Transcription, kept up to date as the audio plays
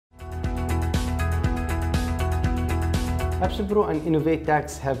AppsPro and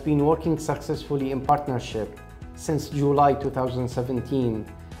InnovateTax have been working successfully in partnership since July 2017,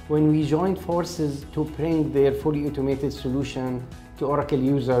 when we joined forces to bring their fully automated solution to Oracle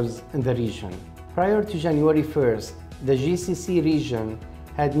users in the region. Prior to January 1st, the GCC region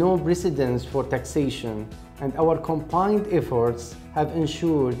had no precedence for taxation, and our combined efforts have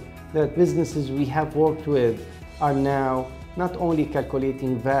ensured that businesses we have worked with are now not only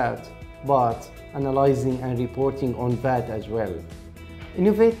calculating VAT, but analyzing and reporting on VAT as well.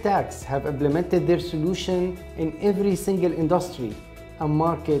 InnovateTax have implemented their solution in every single industry and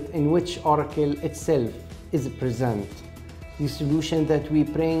market in which Oracle itself is present. The solution that we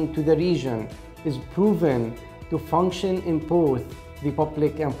bring to the region is proven to function in both the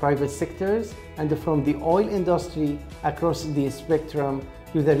public and private sectors, and from the oil industry across the spectrum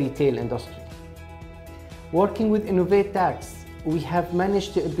to the retail industry. Working with InnovateTax, we have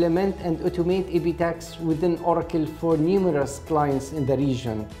managed to implement and automate AppTax within Oracle for numerous clients in the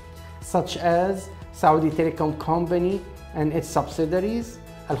region, such as Saudi Telecom Company and its subsidiaries,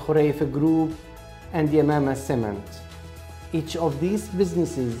 Al Khurayf Group, and Yamama Cement. Each of these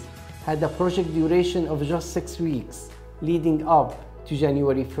businesses had a project duration of just 6 weeks, leading up to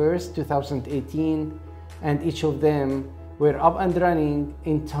January 1st, 2018, and each of them were up and running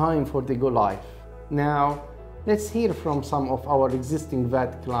in time for the go live. Now, let's hear from some of our existing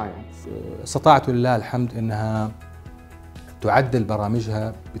VAT clients. استطاعت ولله الحمد أنها تعدل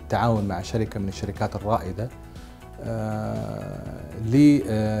برامجها بالتعاون مع شركة من الشركات الرائدة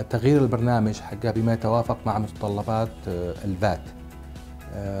لتغيير البرنامج حقها بما يتوافق مع متطلبات الفات.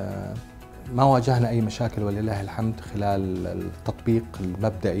 ما واجهنا أي مشاكل ولله الحمد خلال التطبيق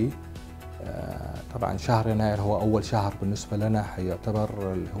المبدئي. طبعا شهر يناير هو أول شهر بالنسبة لنا حيعتبر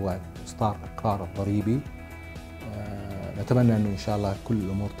هو إصدار الإقرار الضريبي. نتمنى أنه إن شاء الله كل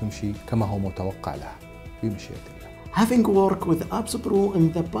الأمور تمشي كما هو متوقع لها بمشيئة الله. Having worked with AppsPro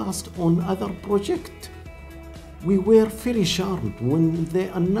in the past on other projects, we were very charmed when they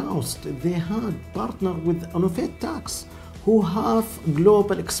announced they had partnered with InnovateTax, who have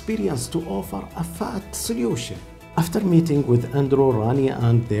global experience to offer a VAT solution. After meeting with Andrew, Rania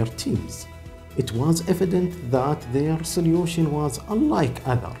and their teams, it was evident that their solution was unlike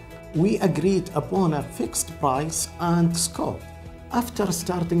others. We agreed upon a fixed price and scope. After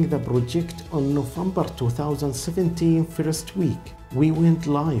starting the project on November 2017 first week, we went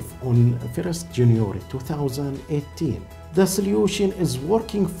live on 1st January 2018. The solution is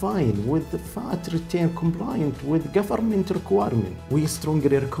working fine with the VAT return compliant with government requirement. We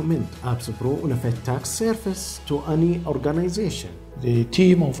strongly recommend AppsPro InnovateTax service to any organization. The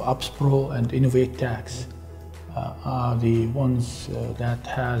team of AppsPro and InnovateTax are the ones that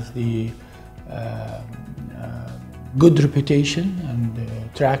has the good reputation and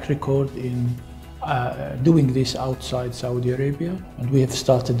track record in doing this outside Saudi Arabia, and we have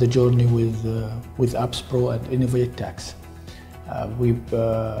started the journey with AppsPro and InnovateTax. We've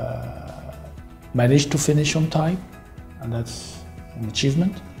managed to finish on time, and that's an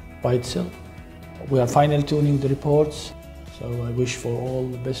achievement by itself. We are fine tuning the reports, so I wish for all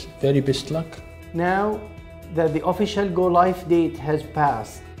the best, very best luck. Now that the official go-live date has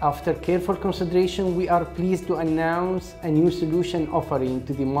passed, after careful consideration, we are pleased to announce a new solution offering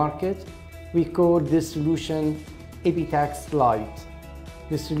to the market. We call this solution AppTax Lite.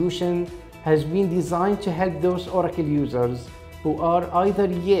 The solution has been designed to help those Oracle users who are either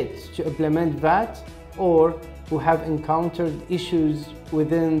yet to implement VAT or who have encountered issues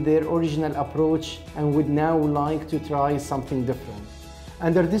within their original approach and would now like to try something different.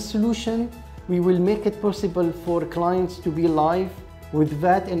 Under this solution, we will make it possible for clients to be live with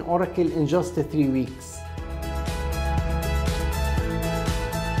VAT in Oracle in just 3 weeks.